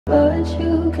that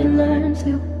you can learn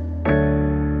to.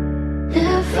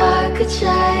 If I could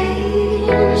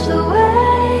change the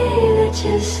way that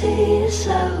you see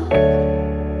yourself,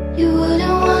 you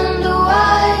wouldn't wonder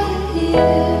why you're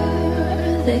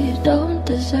here. They don't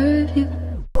deserve you.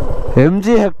 MG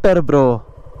Hector bro.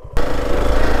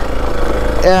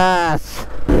 Yes.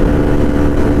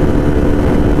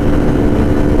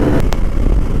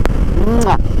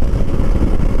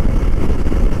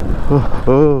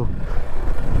 Oh,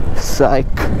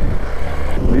 psych.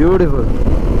 Beautiful.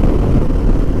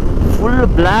 Full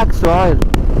black soil.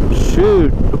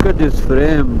 Shit, look at this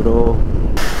frame, bro.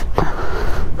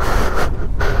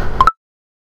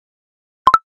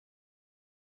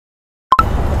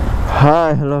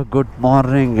 Hi, hello, good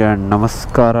morning and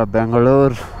namaskara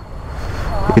Bangalore.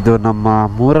 ಇದು ನಮ್ಮ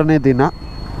 3ನೇ ದಿನ.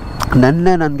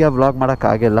 ನೆನ್ನೆ ನನಗೆ vlog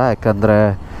ಮಾಡೋಕ್ಕಾಗಿಲ್ಲ, ಯಾಕಂದರೆ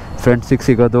ಫ್ರೆಂಡ್ಸಿಗೆ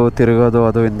ಸಿಗೋದು, ತಿರುಗೋದು,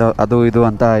 ಅದು ಇದು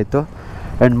ಅಂತ ಆಯಿತು.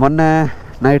 ಆ್ಯಂಡ್ ಮೊನ್ನೆ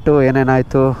ನೈಟು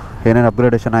ಏನೇನಾಯಿತು, ಏನೇನು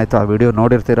ಅಪ್ಗ್ರೇಡೇಷನ್ ಆಯಿತು ಆ ವಿಡಿಯೋ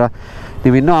ನೋಡಿರ್ತೀರ.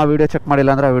 ನೀವು ಇನ್ನೂ ಆ ವಿಡಿಯೋ ಚೆಕ್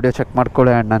ಮಾಡಿಲ್ಲ ಅಂದರೆ ಆ ವಿಡಿಯೋ ಚೆಕ್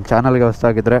ಮಾಡ್ಕೊಳ್ಳಿ. ಆ್ಯಂಡ್ ನನ್ನ ಚಾನಲ್ಗೆ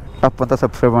ಹೊಸದಾಗಿದ್ದರೆ ಟಪ್ ಅಂತ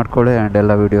ಸಬ್ಸ್ಕ್ರೈಬ್ ಮಾಡ್ಕೊಳ್ಳಿ ಆ್ಯಂಡ್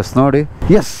ಎಲ್ಲ ವೀಡಿಯೋಸ್ ನೋಡಿ.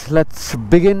 S, let's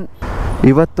begin.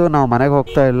 ಇವತ್ತು ನಾವು ಮನೆಗೆ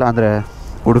ಹೋಗ್ತಾ ಇಲ್ಲ, ಅಂದರೆ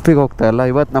ಉಡುಪಿಗೆ ಹೋಗ್ತಾ ಇಲ್ಲ.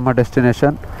 ಇವತ್ತು ನಮ್ಮ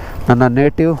ಡೆಸ್ಟಿನೇಷನ್ ನನ್ನ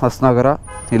ನೇಟಿವ್ ಹೊಸನಗರ.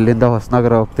 ಇಲ್ಲಿಂದ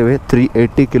ಹೊಸನಗರ ಹೋಗ್ತೀವಿ.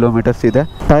 380 ಕಿಲೋಮೀಟರ್ಸ್ ಇದೆ.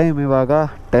 ಟೈಮ್ ಇವಾಗ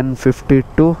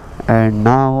 10:52 ಆ್ಯಂಡ್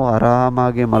ನಾವು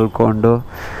ಆರಾಮಾಗಿ ಮಲ್ಕೊಂಡು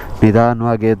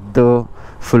ನಿಧಾನವಾಗಿ ಎದ್ದು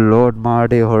ಫುಲ್ ಲೋಡ್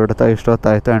ಮಾಡಿ ಹೊರಡ್ತಾ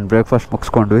ಇಷ್ಟೊತ್ತಾಯಿತು. ಆ್ಯಂಡ್ ಬ್ರೇಕ್ಫಾಸ್ಟ್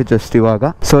ಮುಗಿಸ್ಕೊಂಡ್ವಿ ಜಸ್ಟ್ ಇವಾಗ.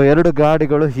 ಸೊ 2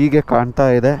 ಗಾಡಿಗಳು ಹೀಗೆ ಕಾಣ್ತಾ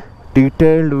ಇದೆ.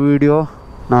 ಡೀಟೇಲ್ಡ್ ವಿಡಿಯೋ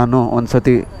ನಾನು ಒಂದು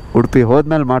ಸತಿ ಉಡುಪಿ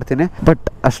ಹೋದ್ಮೇಲೆ ಮಾಡ್ತೀನಿ. ಬಟ್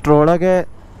ಅಷ್ಟರೊಳಗೆ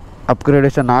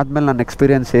ಅಪ್ಗ್ರೇಡೇಷನ್ ಆದಮೇಲೆ ನನ್ನ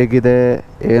ಎಕ್ಸ್ಪೀರಿಯೆನ್ಸ್ ಹೇಗಿದೆ,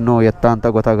 ಏನು ಎತ್ತ ಅಂತ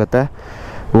ಗೊತ್ತಾಗುತ್ತೆ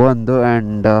ಒಂದು.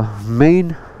 ಆ್ಯಂಡ್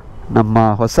ಮೇಯ್ನ್ ನಮ್ಮ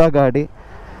ಹೊಸ ಗಾಡಿ,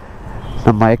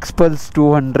 ನಮ್ಮ ಎಕ್ಸ್ಪಲ್ಸ್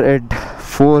 200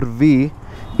 4V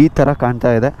ಈ ಥರ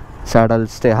ಕಾಣ್ತಾ ಇದೆ. ಸ್ಯಾಡಲ್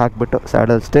ಸ್ಟೇ ಹಾಕಿಬಿಟ್ಟು,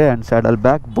 saddle stay and saddle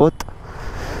bag both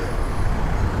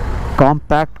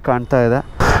compact ಕಾಣ್ತಾ ಇದೆ.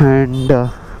 ಆ್ಯಂಡ್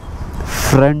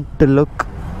ಫ್ರಂಟ್ ಲುಕ್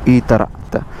ಈ ಥರ.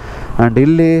 ಆ್ಯಂಡ್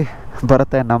ಇಲ್ಲಿ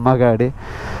ಬರುತ್ತೆ ನಮ್ಮ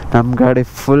ಗಾಡಿ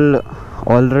full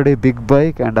already big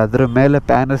bike. And ಅದ್ರ ಮೇಲೆ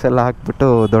ಪ್ಯಾನರ್ಸ್ ಎಲ್ಲ ಹಾಕ್ಬಿಟ್ಟು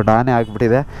ದೊಡ್ಡ ಆನೆ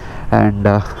ಆಗಿಬಿಟ್ಟಿದೆ. ಆ್ಯಂಡ್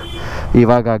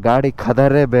ಇವಾಗ ಗಾಡಿ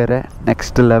ಕದರೇ ಬೇರೆ,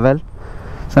 ನೆಕ್ಸ್ಟ್ ಲೆವೆಲ್.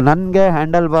 ಸೊ ನನಗೆ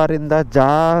ಹ್ಯಾಂಡಲ್ ಬಾರಿಂದ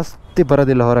ಜಾಸ್ತಿ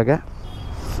ಬರೋದಿಲ್ಲ ಹೊರಗೆ,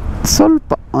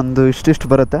 ಸ್ವಲ್ಪ ಒಂದು ಇಷ್ಟಿಷ್ಟು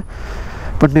ಬರುತ್ತೆ.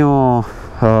 ಬಟ್ ನೀವು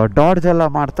ಡಾಡ್ಜ್ ಎಲ್ಲ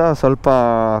ಮಾಡ್ತಾ ಸ್ವಲ್ಪ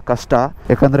ಕಷ್ಟ,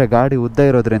 ಯಾಕಂದರೆ ಗಾಡಿ ಉದ್ದ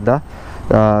ಇರೋದ್ರಿಂದ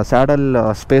ಸ್ಯಾಡಲ್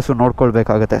ಸ್ಪೇಸು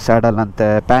ನೋಡ್ಕೊಳ್ಬೇಕಾಗತ್ತೆ. ಸ್ಯಾಡಲ್ ಅಂತೆ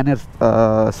ಪ್ಯಾನಿಯರ್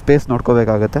ಸ್ಪೇಸ್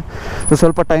ನೋಡ್ಕೋಬೇಕಾಗತ್ತೆ. ಸೊ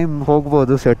ಸ್ವಲ್ಪ ಟೈಮ್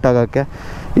ಹೋಗ್ಬೋದು ಸೆಟ್ ಆಗೋಕ್ಕೆ.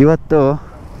 ಇವತ್ತು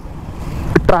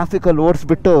ಟ್ರಾಫಿಕಲ್ಲಿ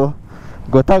ಓಡಿಸ್ಬಿಟ್ಟು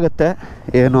ಗೊತ್ತಾಗುತ್ತೆ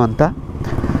ಏನು ಅಂತ.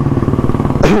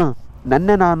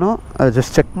 ನೆನ್ನೆ ನಾನು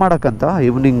ಜಸ್ಟ್ ಚೆಕ್ ಮಾಡೋಕ್ಕಂತ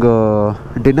ಈವ್ನಿಂಗ್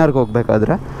ಡಿನ್ನರ್ಗೆ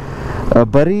ಹೋಗ್ಬೇಕಾದ್ರೆ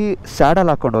ಬರೀ ಸ್ಯಾಡಲ್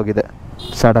ಹಾಕ್ಕೊಂಡು ಹೋಗಿದೆ.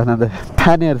 ಸ್ಯಾಡಲ್ ಅಂದರೆ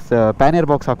ಪ್ಯಾನಿಯರ್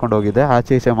ಬಾಕ್ಸ್ ಹಾಕ್ಕೊಂಡು ಹೋಗಿದ್ದೆ.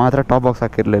 ಆಚೆ ಈಚೆ ಮಾತ್ರ ಟಾಪ್ ಬಾಕ್ಸ್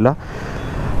ಹಾಕಿರಲಿಲ್ಲ.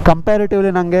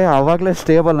 ಕಂಪ್ಯಾರಿಟಿವ್ಲಿ ನನಗೆ ಆವಾಗಲೇ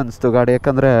ಸ್ಟೇಬಲ್ ಅನ್ನಿಸ್ತು ಗಾಡಿ,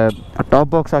 ಯಾಕಂದರೆ ಟಾಪ್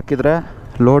ಬಾಕ್ಸ್ ಹಾಕಿದರೆ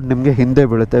ಲೋಡ್ ನಿಮಗೆ ಹಿಂದೆ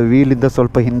ಬೀಳುತ್ತೆ, ವೀಲಿಂದ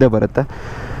ಸ್ವಲ್ಪ ಹಿಂದೆ ಬರುತ್ತೆ.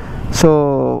 ಸೊ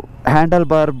ಹ್ಯಾಂಡಲ್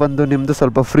ಬಾರ್ ಬಂದು ನಿಮ್ಮದು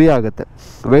ಸ್ವಲ್ಪ ಫ್ರೀ ಆಗುತ್ತೆ,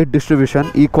 ವೆಯ್ಟ್ ಡಿಸ್ಟ್ರಿಬ್ಯೂಷನ್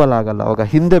ಈಕ್ವಲ್ ಆಗೋಲ್ಲ, ಅವಾಗ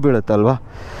ಹಿಂದೆ ಬೀಳುತ್ತಲ್ವ.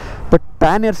 ಬಟ್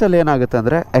ಪ್ಯಾನಿಯರ್ಸಲ್ಲಿ ಏನಾಗುತ್ತೆ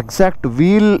ಅಂದರೆ ಎಕ್ಸಾಕ್ಟ್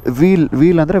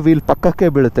ವೀಲ್ ಅಂದರೆ ವೀಲ್ ಪಕ್ಕಕ್ಕೆ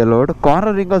ಬೀಳುತ್ತೆ ಲೋಡ್.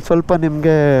 ಕಾರ್ನರಿಂಗಲ್ಲಿ ಸ್ವಲ್ಪ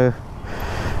ನಿಮಗೆ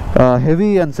ಹೆವಿ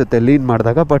ಅನಿಸುತ್ತೆ ಲೀನ್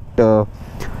ಮಾಡಿದಾಗ. But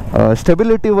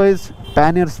stability wise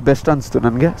panniers best ಅನಿಸ್ತು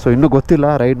ನನಗೆ. ಸೊ ಇನ್ನೂ ಗೊತ್ತಿಲ್ಲ,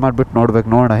 ರೈಡ್ ಮಾಡಿಬಿಟ್ಟು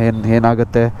ನೋಡೋಣ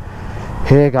ಏನಾಗುತ್ತೆ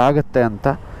ಹೇಗಾಗುತ್ತೆ ಅಂತ.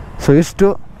 ಸೊ ಇಷ್ಟು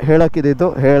ಹೇಳೋಕ್ಕಿದ್ದು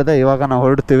ಹೇಳಿದೆ. ಇವಾಗ ನಾವು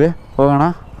ಹೊರಡ್ತೀವಿ, ಹೋಗೋಣ.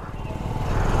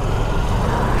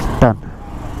 ಟನ್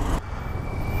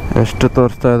ಎಷ್ಟು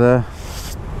ತೋರಿಸ್ತಾ ಇದೆ?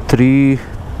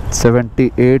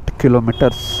 378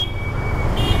 ಕಿಲೋಮೀಟರ್ಸ್,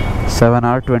 7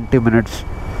 hours 20 minutes.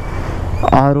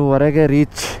 6:30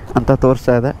 ರೀಚ್ ಅಂತ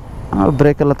ತೋರಿಸ್ತಾ ಇದೆ.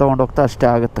 ಬ್ರೇಕೆಲ್ಲ ತೊಗೊಂಡು ಹೋಗ್ತಾ ಅಷ್ಟೇ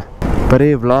ಆಗುತ್ತೆ. ಬರೀ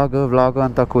ವ್ಲಾಗು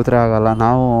ಅಂತ ಕೂತ್ರೆ ಆಗಲ್ಲ,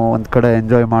 ನಾವು ಒಂದು ಕಡೆ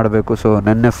ಎಂಜಾಯ್ ಮಾಡಬೇಕು. ಸೊ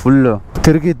ನೆನ್ನೆ ಫುಲ್ಲು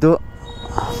ತಿರುಗಿದ್ದು,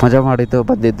 ಮಜಾ ಮಾಡಿದ್ದು,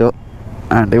 ಬಂದಿದ್ದು.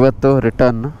 ಆ್ಯಂಡ್ ಇವತ್ತು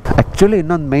ರಿಟರ್ನ್. ಆ್ಯಕ್ಚುಲಿ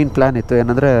ಇನ್ನೊಂದು ಮೇಯ್ನ್ ಪ್ಲ್ಯಾನ್ ಇತ್ತು,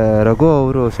 ಏನಂದರೆ ರಘು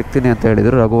ಅವರು ಸಿಗ್ತೀನಿ ಅಂತ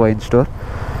ಹೇಳಿದರು, ರಘು ವೈನ್ ಸ್ಟೋರ್.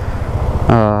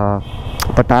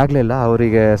 ಬಟ್ ಆಗಲಿಲ್ಲ,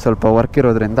 ಅವರಿಗೆ ಸ್ವಲ್ಪ ವರ್ಕ್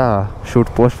ಇರೋದ್ರಿಂದ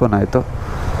ಶೂಟ್ ಪೋಸ್ಟ್ಪೋನ್ ಆಯಿತು.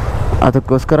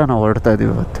 ಅದಕ್ಕೋಸ್ಕರ ನಾವು ಹೊರಡ್ತಾ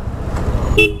ಇದ್ದೀವಿ ಇವತ್ತು.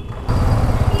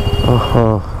 ಓಹೋ,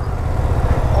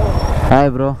 ಹಾಯ್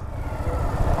ಬ್ರೋ.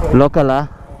 ಲೋಕಲಾ?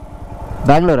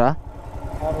 ಬ್ಯಾಂಗ್ಳೂರಾ?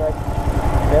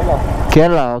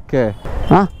 ಕೇರಳ. ಓಕೆ.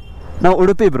 ಹಾಂ, ನಾವು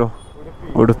Udupi bro.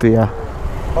 ಉಡುಪಿಯಾ?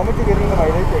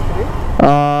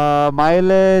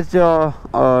 Mileage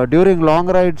during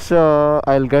long rides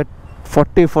I will get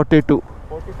 40-42.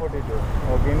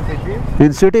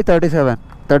 In city 37,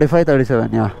 35, 37,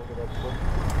 yeah.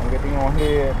 I'm getting only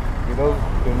below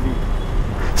 20.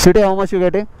 City how much you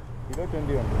getting? Below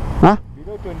 20 only. Huh?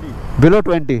 Below 20. Below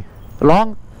 20.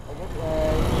 Long? I get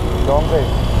long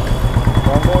ride.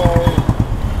 Long ride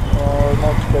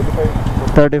almost 35.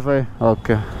 35,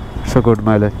 okay. So good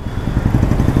mileage.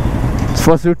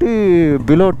 For city,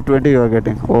 below 20 you are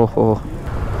getting. Oh.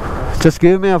 Just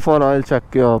give me a follow, I'll check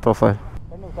your profile.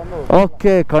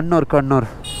 Okay, Kannur.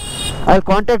 I'll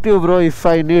contact you, bro, if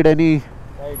I need any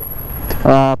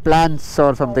plans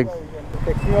or something.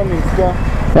 Text me on Insta.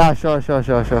 Yeah,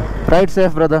 sure. Ride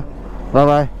safe, brother.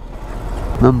 Bye.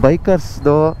 ನಮ್ಮ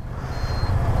ಬೈಕರ್ಸ್ದು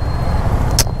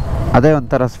ಅದೇ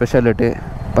ಒಂಥರ speciality.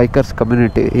 Bikers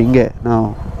community ಹಿಂಗೆ ನಾವು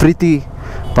ಪ್ರೀತಿ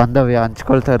ಬಾಂಧವ್ಯ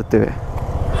ಹಂಚ್ಕೊಳ್ತಾ ಇರ್ತೀವಿ.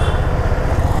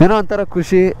 ಏನೋ ಒಂಥರ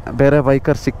ಖುಷಿ ಬೇರೆ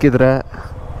ಬೈಕರ್ಸ್ ಸಿಕ್ಕಿದ್ರೆ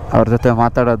ಅವ್ರ ಜೊತೆ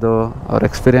ಮಾತಾಡೋದು, ಅವ್ರ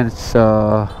ಎಕ್ಸ್ಪೀರಿಯನ್ಸ್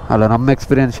ಅಲ್ಲ ನಮ್ಮ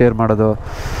ಎಕ್ಸ್ಪೀರಿಯನ್ಸ್ ಶೇರ್ ಮಾಡೋದು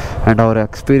ಆ್ಯಂಡ್ ಅವ್ರ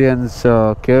ಎಕ್ಸ್ಪೀರಿಯನ್ಸ್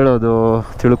ಕೇಳೋದು,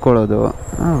 ತಿಳ್ಕೊಳ್ಳೋದು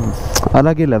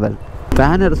ಅಲಾಗಿ ಲೆವೆಲ್.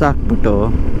 ಪ್ಯಾನರ್ಸ್ ಹಾಕ್ಬಿಟ್ಟು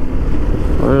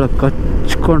ಒಳ್ಳೆ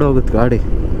ಕಚ್ಕೊಂಡು ಹೋಗುತ್ತೆ ಗಾಡಿ.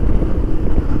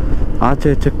 ಆಚೆ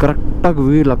ಈಚೆ ಕರೆಕ್ಟಾಗಿ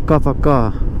ವೀಲ್ ಅಕ್ಕಪಕ್ಕ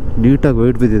ನೀಟಾಗಿ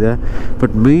ವೆಯ್ಟ್ ಬಿದ್ದಿದೆ.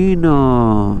 ಬಟ್ ಮೇಯ್ನ್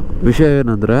ವಿಷಯ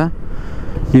ಏನಂದರೆ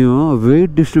ನೀವು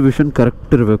ವೆಯ್ಟ್ ಡಿಸ್ಟ್ರಿಬ್ಯೂಷನ್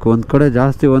ಕರೆಕ್ಟ್ ಇರಬೇಕು. ಒಂದು ಕಡೆ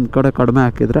ಜಾಸ್ತಿ ಒಂದು ಕಡೆ ಕಡಿಮೆ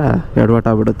ಹಾಕಿದರೆ ಎಡವಟ್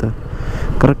ಆಗ್ಬಿಡುತ್ತೆ.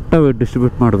 ಕರೆಕ್ಟಾಗಿ ವೆಯ್ಟ್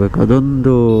ಡಿಸ್ಟ್ರಿಬ್ಯೂಟ್ ಮಾಡಬೇಕು,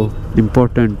 ಅದೊಂದು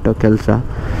ಇಂಪಾರ್ಟೆಂಟ್ ಕೆಲಸ.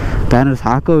 ಪ್ಯಾನರ್ಸ್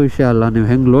ಹಾಕೋ ವಿಷಯ ಅಲ್ಲ, ನೀವು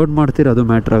ಹೆಂಗೆ ಲೋಡ್ ಮಾಡ್ತೀರ ಅದು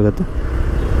ಮ್ಯಾಟ್ರ್ ಆಗುತ್ತೆ.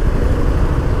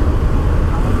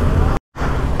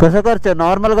 कसं करते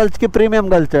नॉर्मल गर्ल्स की प्रीमियम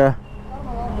गर्ल्स है?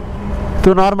 तू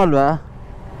नॉर्मल वा?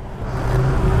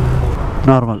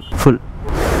 Normal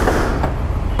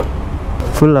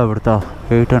full ಆಗ್ಬಿಡ್ತಾ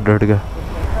 800ಗೆ.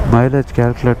 ಮೈಲೇಜ್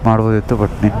ಕ್ಯಾಲ್ಕುಲೇಟ್ ಮಾಡ್ಬೋದಿತ್ತು,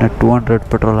 ಬಟ್ ನಿನ್ನೆ 200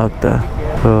 ಪೆಟ್ರೋಲ್ ಹಾಕ್ತೆ,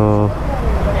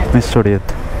 ಮಿಸ್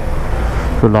ಹೊಡಿಯುತ್ತೆ.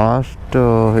 ಸೊ ಲಾಸ್ಟ್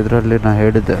ಇದರಲ್ಲಿ ನಾನು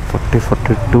ಹೇಳಿದ್ದೆ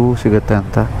 40-42 ಸಿಗುತ್ತೆ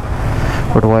ಅಂತ.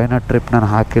 ಬಟ್ ವಯನಾಡ್ ಟ್ರಿಪ್ ನಾನು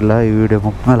ಹಾಕಿಲ್ಲ, ಈ ವಿಡಿಯೋ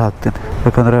ಮುಗ್ಮೇಲೆ ಹಾಕ್ತೀನಿ.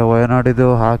 ಯಾಕಂದರೆ ವಯನಾಡಿದು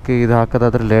ಹಾಕಿ ಇದು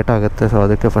ಹಾಕೋದಾದರೆ ಲೇಟ್ ಆಗುತ್ತೆ. ಸೊ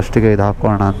ಅದಕ್ಕೆ ಫಸ್ಟಿಗೆ ಇದು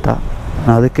ಹಾಕೋಣ ಅಂತ.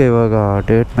 ನಾನು ಅದಕ್ಕೆ ಇವಾಗ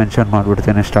ಡೇಟ್ ಮೆನ್ಷನ್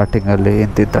ಮಾಡಿಬಿಡ್ತೀನಿ ಸ್ಟಾರ್ಟಿಂಗಲ್ಲಿ,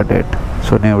 ಇಂತಿಂಥ ಡೇಟ್.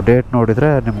 ಸೊ ನೀವು ಡೇಟ್ ನೋಡಿದರೆ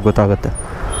ನಿಮ್ಗೆ ಗೊತ್ತಾಗುತ್ತೆ.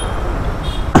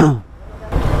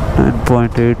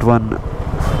 9.81.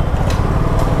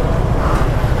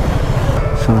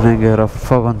 ಸುಮ್ಮನೆ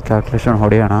ರಫಾಗಿ ಒಂದು ಕ್ಯಾಲ್ಕುಲೇಷನ್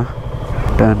ಹೊಡೆಯೋಣ.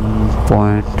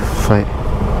 10.5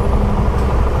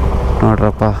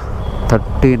 ನೋಡ್ರಪ್ಪ,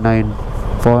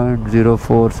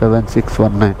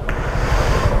 39.047619.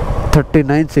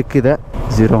 39 ಸಿಕ್ಕಿದೆ,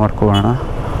 0 ಮಾಡ್ಕೊಳ್ಳೋಣ.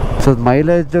 ಸೊ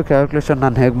ಮೈಲೇಜ್ ಕ್ಯಾಲ್ಕುಲೇಷನ್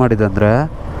ನಾನು ಹೇಗೆ ಮಾಡಿದ್ದೆ ಅಂದರೆ,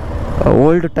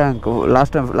 ಓಲ್ಡ್ ಟ್ಯಾಂಕ್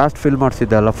ಲಾಸ್ಟ್ ಫಿಲ್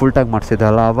ಮಾಡಿಸಿದ್ದೆ ಅಲ್ಲ, ಫುಲ್ ಟ್ಯಾಂಕ್ ಮಾಡಿಸಿದ್ದೆ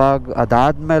ಅಲ್ಲ, ಅವಾಗ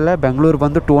ಅದಾದಮೇಲೆ ಬೆಂಗಳೂರು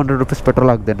ಬಂದು 200 ರೂಪೀಸ್ ಪೆಟ್ರೋಲ್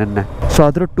ಹಾಕಿದೆ ನೆನ್ನೆ. ಸೊ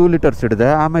ಅದ್ರ 2 ಲೀಟರ್ಸ್ ಹಿಡಿದೆ.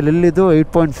 ಆಮೇಲೆ ಇಲ್ಲಿದ್ದು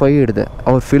 8.5 ಹಿಡಿದೆ.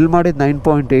 ಅವ್ರು ಫಿಲ್ ಮಾಡಿದ್ದು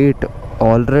 9.8.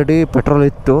 ಆಲ್ರೆಡಿ ಪೆಟ್ರೋಲ್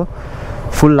ಇತ್ತು.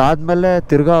 ಫುಲ್ ಆದಮೇಲೆ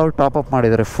ತಿರ್ಗಾ ಅವ್ರು ಟಾಪಪ್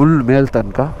ಮಾಡಿದ್ದಾರೆ ಫುಲ್ ಮೇಲ್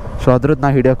ತನಕ. ಸೊ ಅದ್ರದ್ದು ನಾ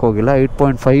ಹಿಡಿಯೋಕ್ಕೆ ಹೋಗಿಲ್ಲ,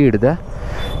 8.5 ಹಿಡಿದೆ.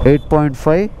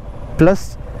 8.5 ಪ್ಲಸ್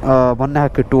ಮೊನ್ನೆ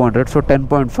ಹಾಕಿ 200, ಸೊ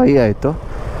 10.5 ಆಯಿತು.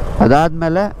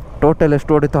 ಅದಾದಮೇಲೆ ಟೋಟಲ್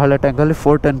ಎಷ್ಟು ಓಡಿತ್ತು ಹಳೆ ಟ್ಯಾಂಕಲ್ಲಿ?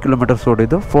 410 ಕಿಲೋಮೀಟರ್ಸ್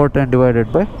ಓಡಿದ್ದು. 410 ಡಿವೈಡೆಡ್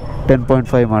ಬೈ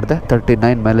 10.5 ಮಾಡಿದೆ,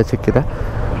 39 ಮೇಲೆ ಸಿಕ್ಕಿದೆ.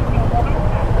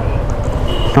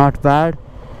 ನಾಟ್ ಬ್ಯಾಡ್,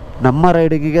 ನಮ್ಮ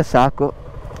ರೈಡಿಂಗಿಗೆ ಸಾಕು.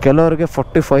 ಕೆಲವರಿಗೆ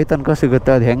 45 ತನಕ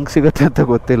ಸಿಗುತ್ತೆ, ಅದು ಹೆಂಗೆ ಸಿಗುತ್ತೆ ಅಂತ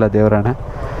ಗೊತ್ತಿಲ್ಲ, ದೇವರಾಣೆ.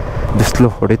 ಬಿಸಿಲು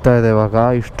ಹೊಡಿತಾ ಇದೆ ಇವಾಗ,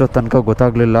 ಇಷ್ಟೋ ತನಕ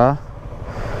ಗೊತ್ತಾಗಲಿಲ್ಲ.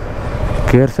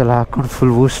 ಗೇರ್ಸ್ ಎಲ್ಲ ಹಾಕ್ಕೊಂಡು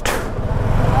ಫುಲ್ ಬೂಸ್ಟ್.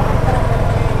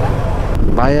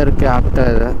 ಬಾಯಾರಿಕೆ ಆಗ್ತಾ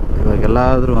ಇದೆ.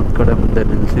 ಇವಾಗೆಲ್ಲಾದರೂ ಒಂದು ಕಡೆ ಮುಂದೆ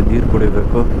ನಿಲ್ಲಿಸಿ ನೀರು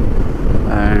ಕುಡಿಬೇಕು.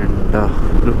 And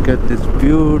look at this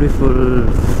beautiful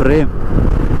frame.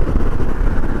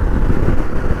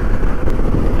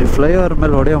 ಈ ಫ್ಲೈಓವರ್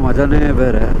ಮೇಲೆ ಹೊಡೆಯೋ ಮಜಾನೇ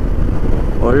ಬೇರೆ.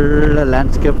 ಒಳ್ಳೆ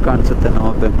ಲ್ಯಾಂಡ್ಸ್ಕೇಪ್ ಕಾಣಿಸುತ್ತೆ ನಮ್ಮ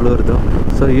ಬೆಂಗಳೂರ್ದು.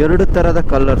 ಸೊ 2 ಥರದ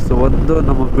ಕಲರ್ಸು, ಒಂದು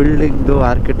ನಮ್ಮ ಬಿಲ್ಡಿಂಗ್ದು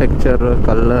ಆರ್ಕಿಟೆಕ್ಚರ್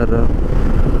ಕಲರ್,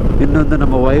 ಇನ್ನೊಂದು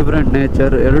ನಮ್ಮ ವೈಬ್ರೆಂಟ್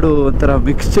ನೇಚರ್. 2 ಒಂಥರ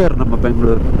ಮಿಕ್ಸ್ಚರ್ ನಮ್ಮ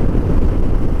ಬೆಂಗಳೂರು.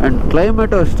 ಆ್ಯಂಡ್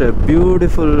ಕ್ಲೈಮೇಟು ಅಷ್ಟೇ,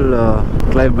 ಬ್ಯೂಟಿಫುಲ್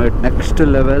ಕ್ಲೈಮೇಟ್, ನೆಕ್ಸ್ಟ್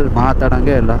ಲೆವೆಲ್,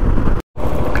 ಮಾತಾಡೋಂಗೆ ಇಲ್ಲ.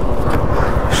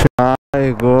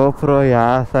 ಗೋಪ್ರೋ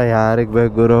ಯಾಸ ಯಾರಿಗೆ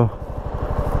ಬೇಕು ಗುರು,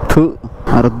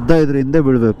 ಅರ್ಧ ಇದ್ರ ಹಿಂದೆ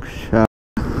ಬೀಳ್ಬೇಕು.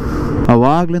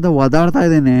 ಅವಾಗ್ಲಿಂದ ಒದಾಡ್ತಾ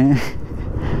ಇದ್ದೀನಿ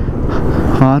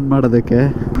ಆನ್ ಮಾಡೋದಕ್ಕೆ.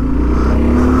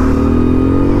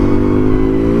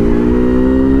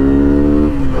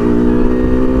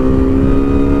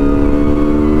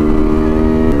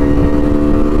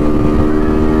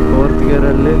 Fourth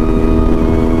ಗೇರಲ್ಲಿ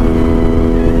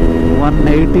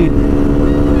 118,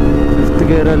 fifth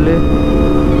ಗೇರಲ್ಲಿ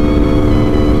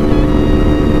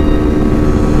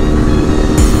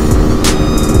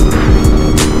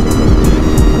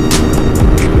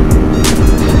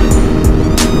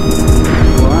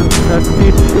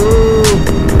 132.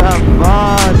 Come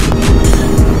on,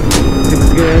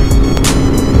 6th gear.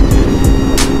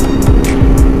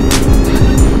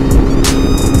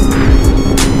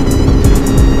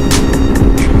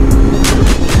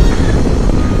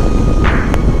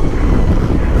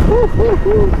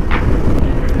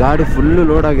 ಗಾಡಿ ಫುಲ್ಲು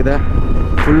ಲೋಡ್ ಆಗಿದೆ.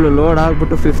 ಫುಲ್ಲು ಲೋಡ್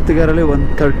ಆಗಿಬಿಟ್ಟು 5th ಗೇರಲ್ಲಿ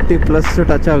 130 ಪ್ಲಸ್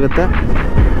ಟಚ್ ಆಗುತ್ತೆ.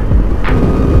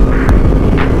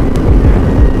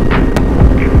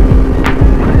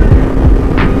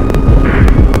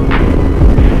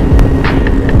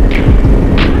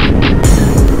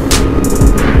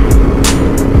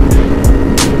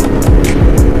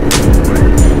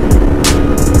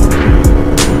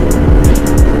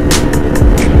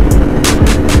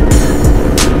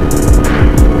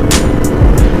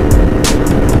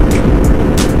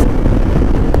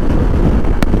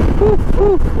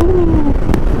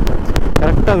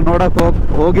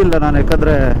 ಹೋಗಿಲ್ಲ ನಾನು,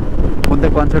 ಯಾಕಂದರೆ ಮುಂದೆ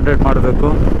ಕಾನ್ಸಂಟ್ರೇಟ್ ಮಾಡಬೇಕು.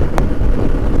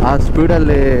 ಆ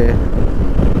ಸ್ಪೀಡಲ್ಲಿ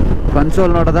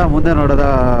ಕನ್ಸೋಲ್ ನೋಡೋದ ಮುಂದೆ ನೋಡೋದ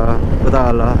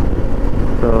ಗೊತ್ತಾಗಲ್ಲ.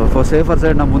 ಫಾರ್ ಸೇಫರ್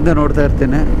ಸೈಡ್ ನಾನು ಮುಂದೆ ನೋಡ್ತಾ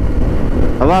ಇರ್ತೀನಿ.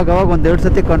 ಅವಾಗ ಒಂದೆರಡು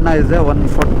ಸತಿ ಕಣ್ಣಾಯಿಸಿದೆ,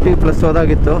 140+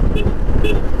 ಹೋದಾಗಿತ್ತು.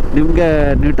 ನಿಮಗೆ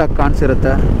ನೀಟಾಗಿ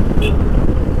ಕಾಣಿಸಿರುತ್ತೆ.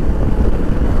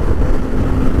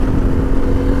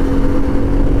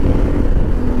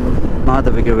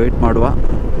 ಮಾಧವಿಗೆ ವೆಯ್ಟ್ ಮಾಡುವ.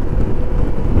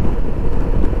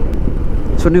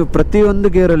 ಸೊ ನೀವು ಪ್ರತಿಯೊಂದು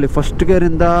ಗೇರಲ್ಲಿ, ಫಸ್ಟ್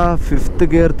ಗೇರಿಂದ 5th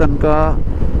ಗೇರ್ ತನಕ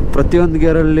ಪ್ರತಿಯೊಂದು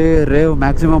ಗೇರಲ್ಲಿ ರೇವ್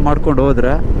ಮ್ಯಾಕ್ಸಿಮಮ್ ಮಾಡ್ಕೊಂಡು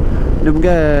ಹೋದರೆ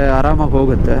ನಿಮಗೆ ಆರಾಮಾಗಿ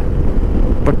ಹೋಗುತ್ತೆ.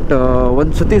 ಬಟ್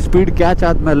ಒಂದು ಸತಿ ಸ್ಪೀಡ್ ಕ್ಯಾಚ್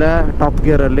ಆದಮೇಲೆ ಟಾಪ್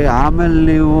ಗೇರಲ್ಲಿ ಆಮೇಲೆ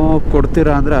ನೀವು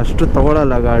ಕೊಡ್ತೀರಾ ಅಂದರೆ ಅಷ್ಟು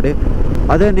ತೊಗೊಳ್ಳಲ್ಲ ಗಾಡಿ.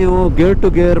 ಅದೇ ನೀವು ಗೇರ್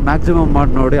ಟು ಗೇರ್ ಮ್ಯಾಕ್ಸಿಮಮ್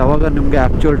ಮಾಡಿ ನೋಡಿ, ಆವಾಗ ನಿಮಗೆ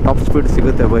ಆ್ಯಕ್ಚುಯಲ್ ಟಾಪ್ ಸ್ಪೀಡ್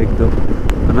ಸಿಗುತ್ತೆ ಬೈಕ್ದು.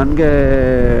 ನನಗೆ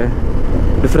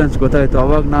ಡಿಫ್ರೆನ್ಸ್ ಗೊತ್ತಾಯಿತು.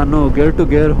 ಅವಾಗ ನಾನು ಗೇರ್ ಟು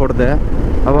ಗೇರ್ ಹೊಡೆದೆ,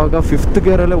 ಆವಾಗ 5th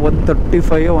ಗೇರಲ್ಲೇ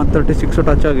 135 136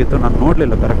 ಟಚ್ ಆಗಿತ್ತು, ನಾನು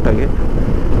ನೋಡಲಿಲ್ಲ ಕರೆಕ್ಟಾಗಿ.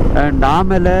 ಆ್ಯಂಡ್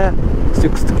ಆಮೇಲೆ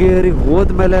 6th ಗೇರಿಗೆ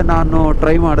ಹೋದ್ಮೇಲೆ ನಾನು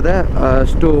ಟ್ರೈ ಮಾಡಿದೆ,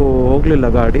 ಅಷ್ಟು ಹೋಗಲಿಲ್ಲ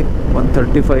ಗಾಡಿ,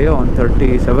 135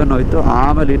 137 ಹೋಯಿತು.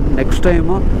 ಆಮೇಲೆ ಇನ್ನು ನೆಕ್ಸ್ಟ್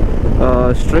ಟೈಮು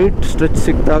ಸ್ಟ್ರೈಟ್ ಸ್ಟ್ರೆಚ್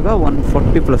ಸಿಕ್ಕಿದಾಗ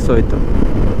 140+ ಹೋಯಿತು.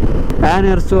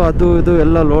 ಪ್ಯಾನಿಯರ್ಸು ಅದು ಇದು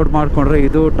ಎಲ್ಲ ಲೋಡ್ ಮಾಡಿಕೊಂಡ್ರೆ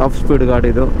ಇದು ಟಾಪ್ ಸ್ಪೀಡ್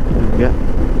ಗಾಡಿದು ನಿಮಗೆ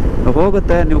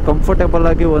ಹೋಗುತ್ತೆ. ನೀವು ಕಂಫರ್ಟೇಬಲ್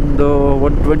ಆಗಿ ಒಂದು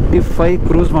 125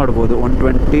 ಕ್ರೂಸ್ ಮಾಡ್ಬೋದು,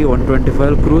 120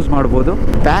 125 ಕ್ರೂಸ್ ಮಾಡ್ಬೋದು.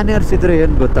 ಪ್ಯಾನಿಯರ್ಸ್ ಇದ್ದರೆ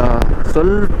ಏನು ಗೊತ್ತಾ,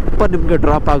 ಸ್ವಲ್ಪ ನಿಮಗೆ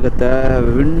ಡ್ರಾಪ್ ಆಗುತ್ತೆ,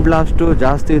 ವಿಂಡ್ ಬ್ಲಾಸ್ಟು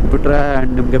ಜಾಸ್ತಿ ಇದ್ಬಿಟ್ರೆ.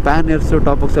 ಆ್ಯಂಡ್ ನಿಮಗೆ ಪ್ಯಾನಿಯರ್ಸು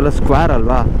ಟಾಪಿಕ್ಸ್ ಎಲ್ಲ ಸ್ಕ್ವೇರ್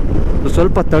ಅಲ್ವಾ,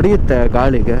 ಸ್ವಲ್ಪ ತಡೆಯುತ್ತೆ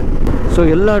ಗಾಳಿಗೆ. ಸೊ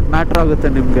ಎಲ್ಲ ಮ್ಯಾಟ್ರ್ ಆಗುತ್ತೆ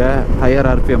ನಿಮಗೆ. ಹೈಯರ್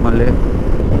RPM ಅಲ್ಲಿ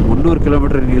 300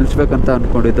 ಕಿಲೋಮೀಟ್ರ್ ನಿಲ್ಲಿಸ್ಬೇಕಂತ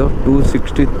ಅಂದ್ಕೊಂಡಿದ್ದು,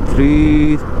 263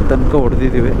 ತನಕ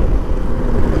ಹೊಡೆದಿದ್ದೀವಿ.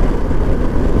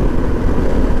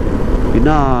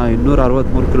 ಇನ್ನು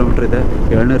 263 ಕಿಲೋಮೀಟ್ರ್ ಇದೆ.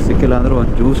 ಎಳ್ನೀರು ಸಿಕ್ಕಿಲ್ಲ ಅಂದರೆ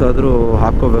ಒಂದು ಜ್ಯೂಸ್ ಆದರೂ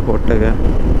ಹಾಕ್ಕೋಬೇಕು ಹೊಟ್ಟೆಗೆ.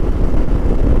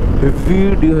 ಹೆವಿ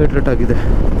ಡಿಹೈಡ್ರೇಟ್ ಆಗಿದೆ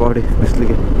ಬಾಡಿ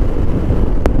ಬಿಸಿಲಿಗೆ.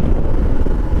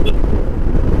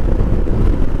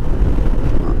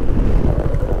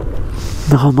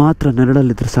 ನಾವು ಮಾತ್ರ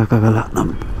ನೆರಳಲ್ಲಿದ್ದರೆ ಸಾಕಾಗಲ್ಲ, ನಮ್ಮ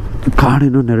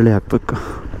ಗಾಡಿನೂ ನೆರಳಿ ಹಾಕ್ಬೇಕು.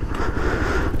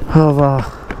 ವಾ,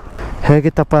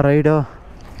 ಹೇಗಿತ್ತಪ್ಪ ರೈಡು?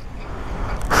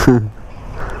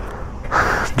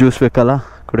 ಜ್ಯೂಸ್ ಬೇಕಲ್ಲ,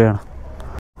 ಕುಡಿಯೋಣ.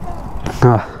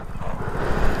 ಹಾಂ,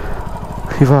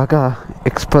 ಇವಾಗ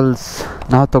ಎಕ್ಸ್ಪಲ್ಸ್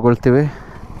ನಾವು ತೊಗೊಳ್ತೀವಿ.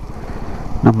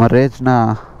 ನಮ್ಮ ರೇಂಜ್ನ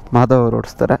ಮಾಧವ್ ಅವರು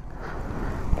ಓಡಿಸ್ತಾರೆ.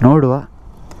 ನೋಡುವ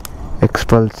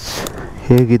ಎಕ್ಸ್ಪಲ್ಸ್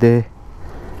ಹೇಗಿದೆ,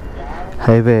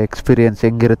 ಹೈವೇ ಎಕ್ಸ್ಪೀರಿಯನ್ಸ್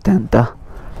ಹೆಂಗಿರುತ್ತೆ ಅಂತ.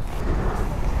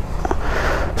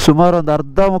 ಸುಮಾರು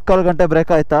ಒಂದು ಮುಕ್ಕಾಲು ಗಂಟೆ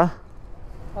ಬ್ರೇಕ್ ಆಯಿತಾ?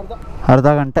 ಅರ್ಧ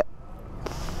ಗಂಟೆ.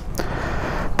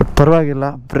 ಬಟ್ ಪರವಾಗಿಲ್ಲ,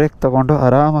 ಬ್ರೇಕ್ ತೊಗೊಂಡು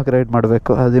ಆರಾಮಾಗಿ ರೈಡ್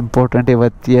ಮಾಡಬೇಕು, ಅದು ಇಂಪಾರ್ಟೆಂಟ್.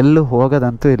 ಇವತ್ತು ಎಲ್ಲೂ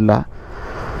ಹೋಗೋದಂತೂ ಇಲ್ಲ.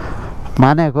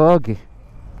 ಮನೆಗೆ ಹೋಗಿ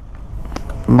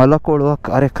ಮಲಕೊಳ್ಳುವ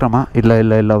ಕಾರ್ಯಕ್ರಮ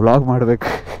ಇಲ್ಲ ವ್ಲಾಗ್ ಮಾಡಬೇಕು.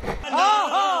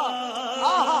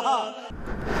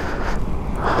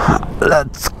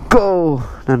 Let's go.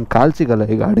 ನನ್ನ ಕಾಲು ಸಿಗಲ್ಲ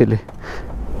ಈ ಗಾಡೀಲಿ,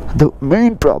 ಅದು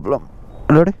ಮೇನ್ ಪ್ರಾಬ್ಲಮ್.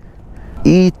 ನೋಡಿ,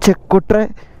 ಈಚೆ ಕೊಟ್ಟರೆ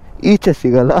ಈಚೆ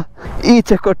ಸಿಗಲ್ಲ,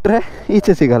 ಈಚೆ ಕೊಟ್ಟರೆ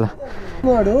ಈಚೆ ಸಿಗಲ್ಲ.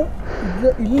 ಮಾಡು,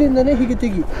 ಇಲ್ಲಿಂದನೇ ಹೀಗೆ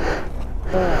ತೆಗಿ.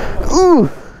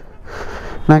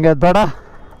 ನನಗೆ ಅದು ಬೇಡ.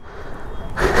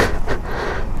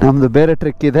 ನಮ್ಮದು ಬೇರೆ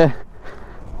ಟ್ರಿಕ್ ಇದೆ,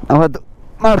 ನಾವದು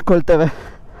ಮಾಡ್ಕೊಳ್ತೇವೆ.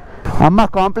 ಅಮ್ಮ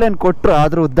ಕಾಂಪ್ಲೇಂಟ್ ಕೊಟ್ಟರು,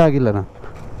 ಆದರೂ ಉದ್ದಾಗಿಲ್ಲ ನಾನು.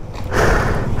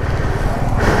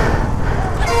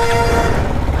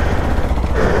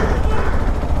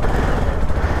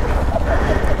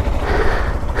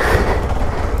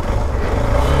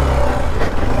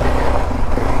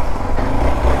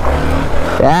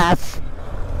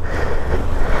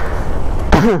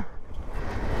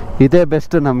 ಇದೇ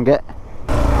ಬೆಸ್ಟ್ ನಮಗೆ.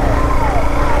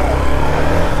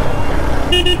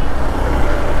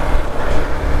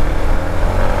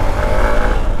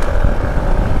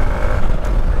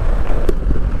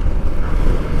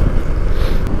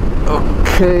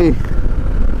 ಓಕೆ,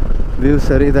 ವ್ಯೂ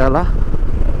ಸರಿ ಇದೆ ಅಲ್ಲ,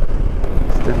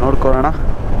 ನೋಡ್ಕೊಳ್ಳೋಣ.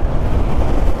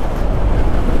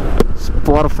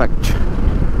 ಪರ್ಫೆಕ್ಟ್.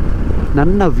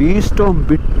 ನನ್ನ V-Strom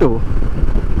ಬಿಟ್ಟು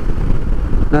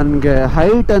ನನಗೆ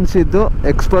ಹೈಟ್ ಅನಿಸಿದ್ದು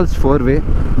ಎಕ್ಸ್ಪಲ್ಸ್ 4V.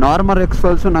 ನಾರ್ಮಲ್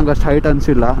ಎಕ್ಸ್ಪಲ್ಸು ನಂಗೆ ಅಷ್ಟು ಹೈಟ್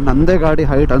ಅನಿಸಿಲ್ಲ, ನನ್ನದೇ ಗಾಡಿ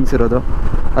ಹೈಟ್ ಅನಿಸಿರೋದು.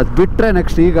 ಅದು ಬಿಟ್ಟರೆ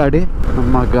ನೆಕ್ಸ್ಟ್ ಈ ಗಾಡಿ.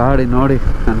 ನಮ್ಮ ಗಾಡಿ ನೋಡಿ,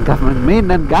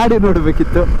 ನನ್ನ ಗಾಡಿ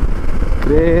ನೋಡಬೇಕಿತ್ತು.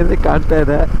 ಕ್ರೇಜಿ ಕಾಣ್ತಾ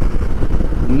ಇದೆ,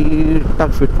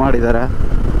 ನೀಟಾಗಿ ಫಿಟ್ ಮಾಡಿದ್ದಾರೆ.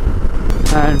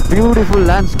 And beautiful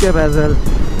landscape as well.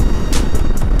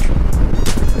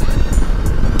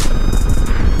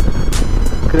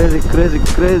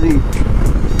 Crazy.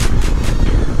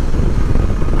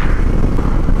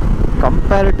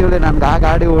 Comparatively ನನಗೆ ಆ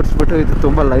ಗಾಡಿ ಓಡಿಸ್ಬಿಟ್ಟು ಇದು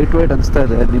ತುಂಬ ಲೈಟ್ ವೇಟ್ ಅನಿಸ್ತಾ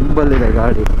ಇದೆ. ನಿಂಬಲ್ಲಿದೆ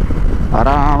ಗಾಡಿ,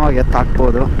 ಆರಾಮಾಗಿ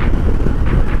ಎತ್ತಾಕ್ಬೋದು.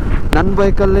 ನನ್ನ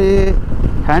ಬೈಕಲ್ಲಿ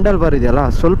ಹ್ಯಾಂಡಲ್ ಬಾರ್ ಇದೆಯಲ್ಲ,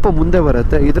 ಸ್ವಲ್ಪ ಮುಂದೆ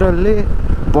ಬರುತ್ತೆ. ಇದರಲ್ಲಿ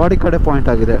ಬಾಡಿ ಕಡೆ ಪಾಯಿಂಟ್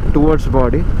ಆಗಿದೆ, ಟುವರ್ಡ್ಸ್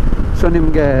ಬಾಡಿ. ಸೊ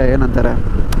ನಿಮಗೆ ಏನಂತಾರೆ,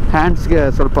 ಹ್ಯಾಂಡ್ಸ್ಗೆ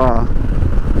ಸ್ವಲ್ಪ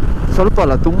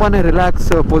ಅಲ್ಲ, ತುಂಬಾ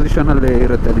ರಿಲ್ಯಾಕ್ಸ್ ಪೊಸಿಷನಲ್ಲಿ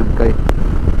ಇರುತ್ತೆ ನಿಮ್ಮ ಕೈ.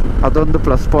 ಅದೊಂದು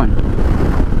ಪ್ಲಸ್ ಪಾಯಿಂಟ್.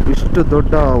 ಇಷ್ಟು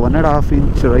ದೊಡ್ಡ 1.5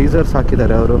 ಇಂಚ್ ರೈಸರ್ಸ್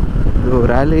ಹಾಕಿದ್ದಾರೆ ಅವರು. ಇದು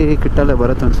ರ್ಯಾಲಿ ಕಿಟ್ಟಲ್ಲೇ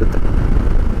ಬರುತ್ತೆ ಅನಿಸುತ್ತೆ.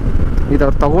 ಇದು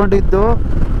ಅವ್ರು ತೊಗೊಂಡಿದ್ದು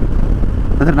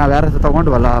ಅಂದರೆ ನಾವು ಯಾರ ಹತ್ರ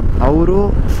ತೊಗೊಂಡ್ವಲ್ಲ, ಅವರು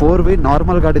 4V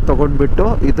ನಾರ್ಮಲ್ ಗಾಡಿ ತೊಗೊಂಡ್ಬಿಟ್ಟು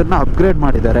ಇದನ್ನು ಅಪ್ಗ್ರೇಡ್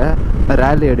ಮಾಡಿದ್ದಾರೆ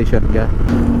ರ್ಯಾಲಿ ಎಡಿಷನ್ಗೆ.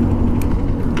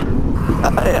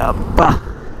 ಅಪ್ಪ,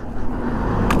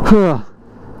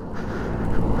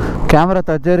 ಕ್ಯಾಮ್ರಾ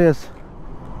ತಜ್ಜರಿಯಸ್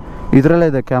ಇದರಲ್ಲೇ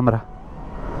ಇದೆ. ಕ್ಯಾಮ್ರಾ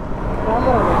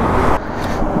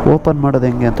ಓಪನ್ ಮಾಡೋದು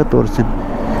ಹೆಂಗೆ ಅಂತ ತೋರಿಸ್ತೀನಿ.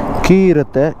 ಕೀ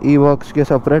ಇರುತ್ತೆ, ಈ ಬಾಕ್ಸ್ಗೆ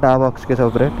ಸಪ್ರೇಟ್, ಆ ಬಾಕ್ಸ್ಗೆ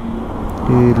ಸಪ್ರೇಟ್.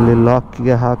 ಇಲ್ಲಿ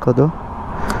ಲಾಕ್ಗೆ ಹಾಕೋದು,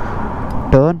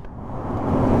 ಟರ್ನ್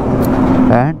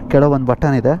ಆ್ಯಂಡ್ ಕೆಳಗೊಂದು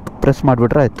ಬಟನ್ ಇದೆ, ಪ್ರೆಸ್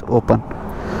ಮಾಡಿಬಿಟ್ರೆ ಆಯ್ತು, ಓಪನ್.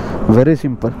 Very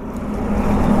simple.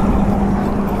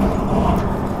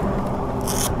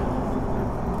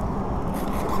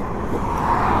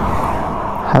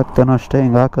 ಹಾಕ್ತಾನೋ ಅಷ್ಟೇ,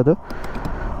 ಹಿಂಗೆ ಹಾಕೋದು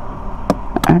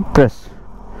ಆ್ಯಂಡ್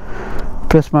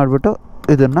ಪ್ರೆಸ್ ಮಾಡಿಬಿಟ್ಟು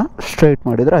ಇದನ್ನು ಸ್ಟ್ರೈಟ್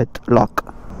ಮಾಡಿದರೆ ಆಯ್ತು, ಲಾಕ್.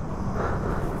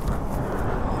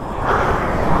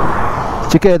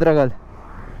 ಚಿಕ್ಕ ಎದುರಾಗಲ್ಲ.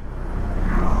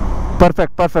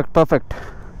 ಪರ್ಫೆಕ್ಟ್.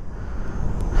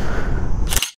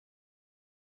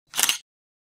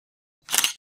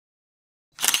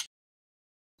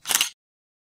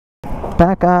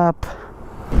 ಪ್ಯಾಕಪ್.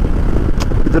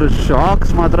 ಇದರ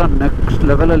ಶಾಕ್ಸ್ ಮಾತ್ರ ನೆಕ್ಸ್ಟ್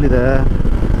ಲೆವೆಲಲ್ಲಿದೆ.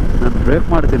 ನಾನು ಬ್ರೇಕ್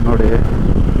ಮಾಡ್ತೀನಿ ನೋಡಿ,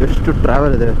 ಎಷ್ಟು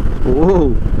ಟ್ರಾವೆಲ್ ಇದೆ.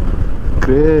 ಓಹ್,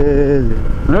 ಕ್ರೇಜಿ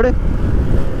ನೋಡಿ,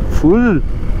 ಫುಲ್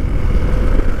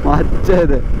ಮಚ್ಚ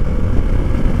ಇದೆ.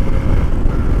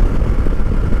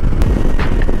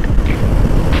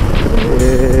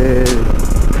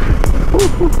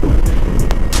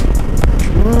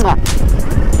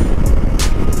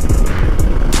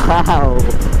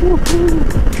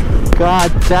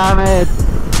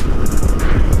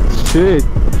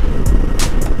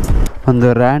 ಒಂದು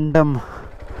ರ್ಯಾಂಡಮ್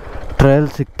ಟ್ರಯಲ್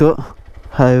ಸಿಕ್ತು.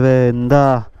 ಹೈವೇಯಿಂದ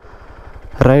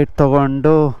ರೈಟ್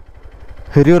ತಗೊಂಡು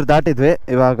ಹಿರಿಯೂರು ದಾಟಿದ್ವಿ.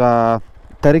 ಇವಾಗ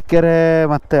ತರೀಕೆರೆ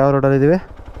ಮತ್ತು ಯಾವ ರೋಡಲ್ಲಿದ್ದೀವಿ?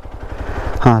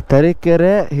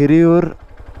 ತರೀಕೆರೆ ಹಿರಿಯೂರು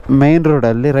ಮೇನ್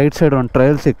ರೋಡಲ್ಲಿ ರೈಟ್ ಸೈಡ್ ಒಂದು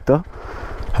ಟ್ರಯಲ್ ಸಿಕ್ತು,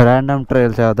 ರ್ಯಾಂಡಮ್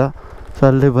ಟ್ರಯಲ್ಸ್ ಯಾವುದೋ. ಸೊ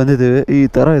ಅಲ್ಲಿ ಬಂದಿದ್ದೀವಿ. ಈ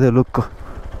ಥರ ಇದೆ ಲುಕ್ಕು.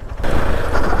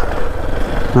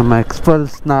 ನಮ್ಮ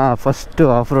ಎಕ್ಸ್ಪಲ್ಸ್ನ ಫಸ್ಟು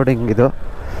ಆಫ್ ರೋಡಿಂಗ್ ಇದು.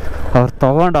 ಅವ್ರು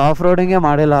ತೊಗೊಂಡು ಆಫ್ ರೋಡಿಂಗೇ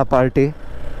ಮಾಡಿಲ್ಲ ಆ ಪಾರ್ಟಿ.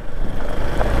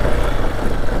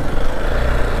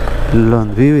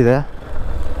 ಇಲ್ಲೊಂದು ವ್ಯೂ ಇದೆ,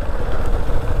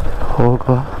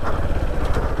 ಹೋಗುವ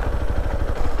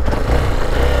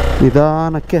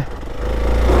ನಿಧಾನಕ್ಕೆ.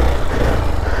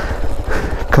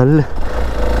 ಕಲ್ಲು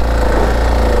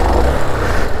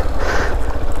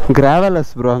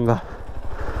ಗ್ರಾವೆಲಸ್ ಬ್ರೋ, ಹಂಗ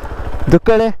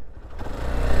ದುಕ್ಕಳೆ.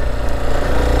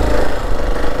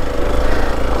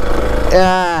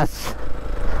 Yes,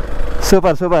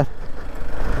 super.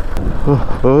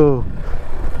 ಓಹೋ,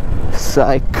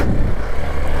 ಸೈಕ್.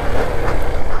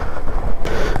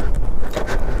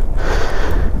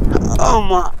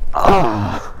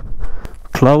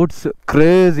 Clouds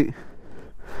crazy.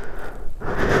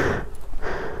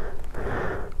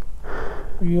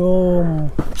 ಅಯ್ಯೋ,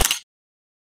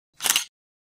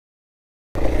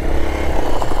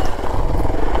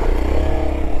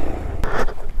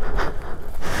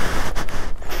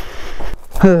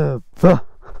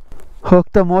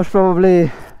 ಹೋಗ್ತಾ ಮೋಸ್ಟ್ ಪ್ರಾಬಬ್ಲಿ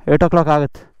 8 o'clock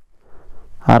ಆಗುತ್ತೆ.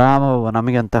 ಆರಾಮ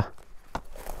ನಮಗೆ ಅಂತ.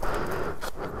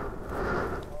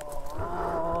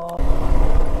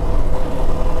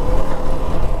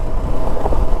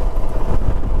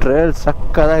 ಟ್ರೈಲ್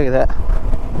ಸಕ್ಕದಾಗಿದೆ.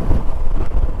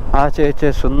 ಆಚೆ ಈಚೆ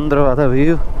ಸುಂದರವಾದ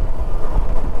ವ್ಯೂ.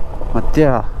 ಮತ್ತೆ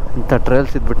ಇಂಥ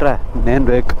ಟ್ರೈಲ್ಸ್ ಇದ್ಬಿಟ್ರೆ ಇನ್ನೇನು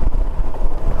ಬೇಕು.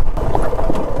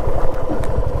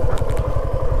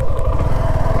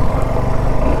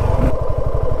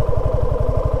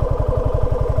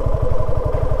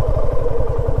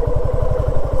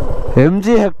 MG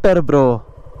hectare bro,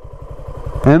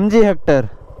 MG hectare,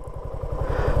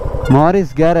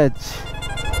 ಮಾರಿಸ್ garage.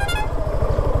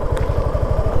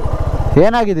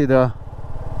 ಏನಾಗಿದೆ ಇದು?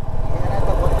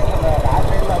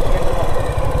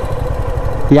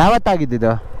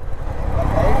 ಯಾವತ್ತಾಗಿದ್ದು?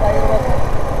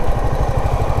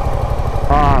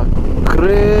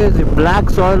 ಕ್ರೇಜಿ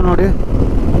ಬ್ಲ್ಯಾಕ್ ಸಾಯಿಲ್ ನೋಡಿ.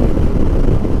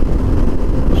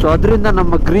 ಸೊ ಅದರಿಂದ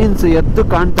ನಮ್ಮ ಗ್ರೀನ್ಸ್ ಎದ್ದು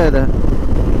ಕಾಣ್ತಾ ಇದೆ.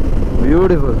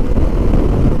 Beautiful,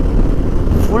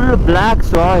 full black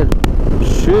soil.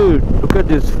 Shit, look at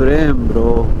this frame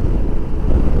bro.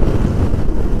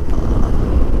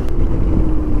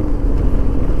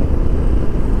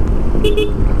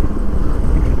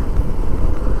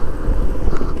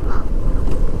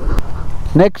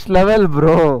 Next level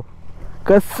bro.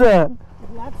 Kassa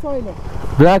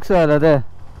black soil ade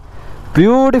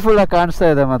ಬ್ಯೂಟಿಫುಲ್ಲಾಗಿ ಕಾಣಿಸ್ತಾ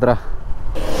ಇದೆ ಮಾತ್ರ.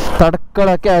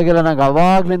 ತಡ್ಕೊಳಕ್ಕೆ ಆಗಿಲ್ಲ ನಂಗೆ.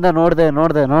 ಅವಾಗ್ಲಿಂದ ನೋಡಿದೆ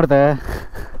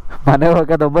ಮನೆ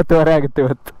ಹೋಗೋದು 9:30 ಆಗುತ್ತೆ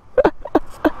ಇವತ್ತು.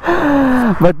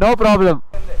 But no problem.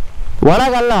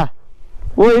 ಒಳಗಲ್ಲ,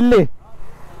 ಓ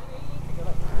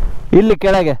ಇಲ್ಲಿ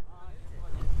ಕೆಳಗೆ.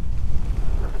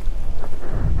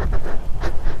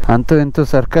 ಅಂತೂ ಇಂತೂ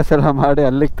ಸರ್ಕಸ್ ಎಲ್ಲ ಮಾಡಿ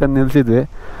ಅಲ್ಲಿಗೆ ತಂದು ನಿಲ್ಸಿದ್ವಿ.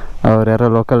 ಅವ್ರು ಯಾರೋ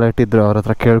ಲೋಕಲ್ ಇಟ್ಟಿದ್ರು, ಅವ್ರ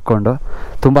ಹತ್ರ ಕೇಳಿಕೊಂಡು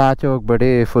ತುಂಬ ಆಚೆ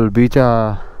ಹೋಗ್ಬೇಡಿ, ಫುಲ್ ಬೀಚ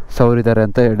ಸವರಿದ್ದಾರೆ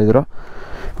ಅಂತ ಹೇಳಿದರು.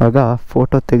 ಇವಾಗ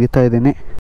ಫೋಟೋ ತೆಗಿತಾ ಇದ್ದೀನಿ.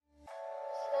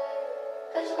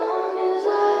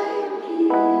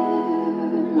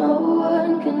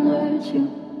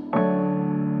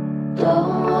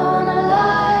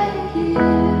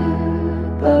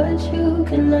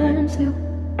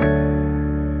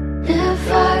 If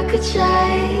I could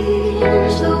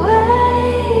change the way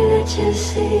that you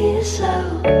see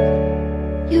yourself,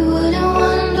 you wouldn't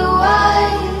wonder why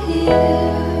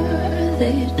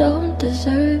they don't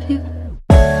deserve you.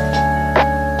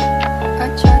 I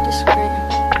tried to scream,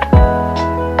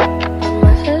 but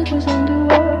my head was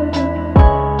underwater.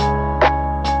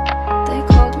 They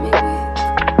called me weak,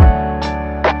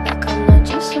 like I'm not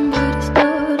just somebody's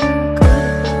daughter.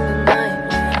 Could've been a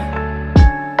nightmare,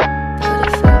 but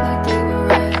it felt like they were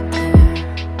right there.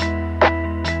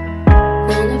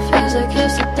 And it feels like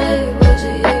yesterday was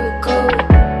a year ago,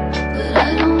 but I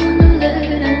don't wanna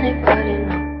let anybody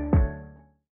know.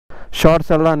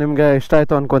 Shorts ಎಲ್ಲ ನಿಮಗೆ ಇಷ್ಟ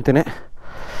ಆಯಿತು ಅಂದ್ಕೊತೀನಿ.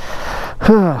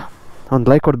 ಒಂದು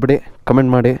like ಕೊಟ್ಬಿಡಿ,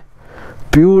 comment ಮಾಡಿ.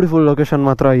 Beautiful location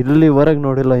ಮಾತ್ರ. ಇಲ್ಲಿವರೆಗೆ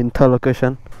ನೋಡಿಲ್ಲ ಇಂಥ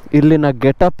ಲೊಕೇಶನ್. ಇಲ್ಲಿನ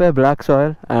ಗೆಟಪ್ಪೇ ಬ್ಲ್ಯಾಕ್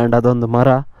ಸಾಯಿಲ್ ಆ್ಯಂಡ್ ಅದೊಂದು ಮರ.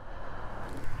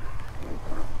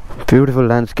 Beautiful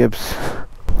landscapes.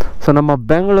 ಸೊ ನಮ್ಮ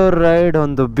ಬೆಂಗಳೂರು ರೈಡ್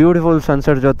ಒಂದು ಬ್ಯೂಟಿಫುಲ್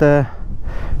ಸನ್ಸೆಟ್ ಜೊತೆ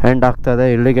ಎಂಡ್ ಆಗ್ತಾಯಿದೆ.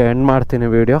 ಇಲ್ಲಿಗೆ ಎಂಡ್ ಮಾಡ್ತೀನಿ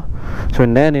ವೀಡಿಯೋ. ಸೊ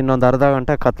ಇನ್ನೊಂದು ಅರ್ಧ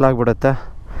ಗಂಟೆ ಕತ್ಲಾಗ್ಬಿಡುತ್ತೆ.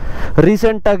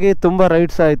 ರೀಸೆಂಟಾಗಿ ತುಂಬ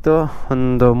ರೈಡ್ಸ್ ಆಯಿತು.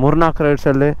 ಒಂದು 3-4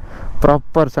 ರೈಡ್ಸಲ್ಲಿ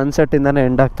ಪ್ರಾಪರ್ ಸನ್ಸೆಟ್ಟಿಂದನೇ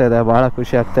ಎಂಡ್ ಆಗ್ತಾಯಿದೆ. ಭಾಳ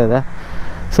ಖುಷಿ ಆಗ್ತಾಯಿದೆ.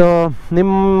 ಸೊ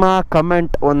ನಿಮ್ಮ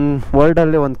ಕಮೆಂಟ್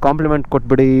ವರ್ಲ್ಡಲ್ಲಿ ಒಂದು ಕಾಂಪ್ಲಿಮೆಂಟ್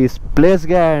ಕೊಟ್ಬಿಡಿ ಈ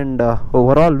ಪ್ಲೇಸ್ಗೆ ಆ್ಯಂಡ್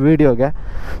ಓವರಾಲ್ ವೀಡಿಯೋಗೆ.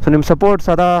 ಸೊ ನಿಮ್ಮ ಸಪೋರ್ಟ್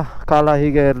ಸದಾ ಕಾಲ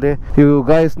ಹೀಗೆ ಇರಲಿ. You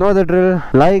guys know the drill.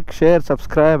 Like, share,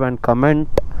 subscribe and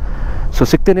comment. So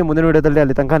ಸಿಗ್ತೀನಿ ಮುಂದಿನ ವೀಡಿಯೋದಲ್ಲಿ.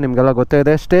 ಅಲ್ಲಿ ತನಕ ನಿಮಗೆಲ್ಲ ಗೊತ್ತೇ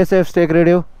ಇದೆ. Stay safe, stay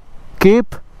creative,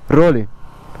 keep rolling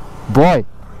ಬಾಯ್.